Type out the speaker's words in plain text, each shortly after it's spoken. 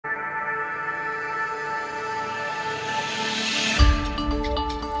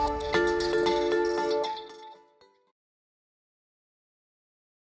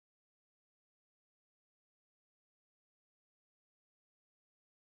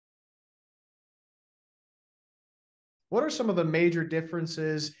what are some of the major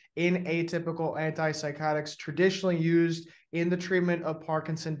differences in atypical antipsychotics traditionally used in the treatment of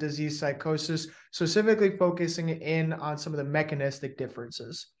Parkinson's disease psychosis, specifically focusing in on some of the mechanistic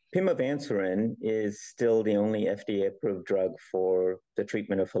differences? Pimavanserin is still the only FDA-approved drug for the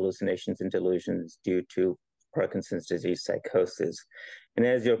treatment of hallucinations and delusions due to Parkinson's disease psychosis. And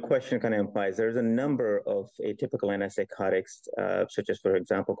as your question kind of implies, there's a number of atypical antipsychotics, such as, for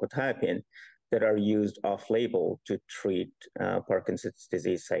example, quetiapine, that are used off-label to treat Parkinson's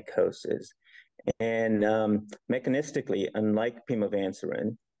disease psychosis. And mechanistically, unlike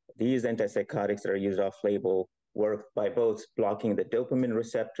pimavanserin, these antipsychotics that are used off-label work by both blocking the dopamine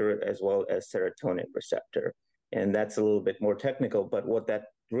receptor as well as serotonin receptor. And that's a little bit more technical, but what that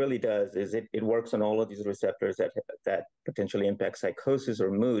really does is it works on all of these receptors that potentially impact psychosis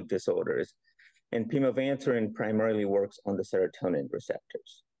or mood disorders. And pimavanserin primarily works on the serotonin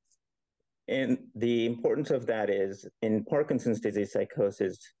receptors. And the importance of that is in Parkinson's disease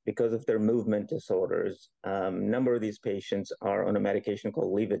psychosis, because of their movement disorders, a number of these patients are on a medication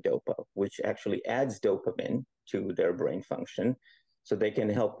called levodopa, which actually adds dopamine to their brain function so they can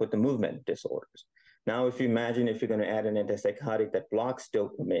help with the movement disorders. Now, if you imagine if you're going to add an antipsychotic that blocks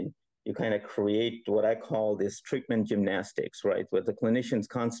dopamine, you kind of create what I call this treatment gymnastics, right? Where the clinicians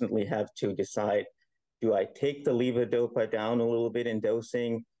constantly have to decide, do I take the levodopa down a little bit in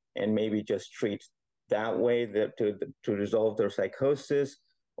dosing and maybe just treat that way to resolve their psychosis,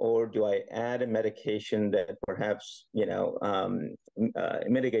 or do I add a medication that perhaps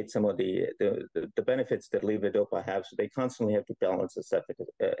mitigates some of the benefits that levodopa have? So they constantly have to balance this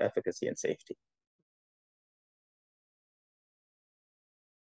efficacy and safety.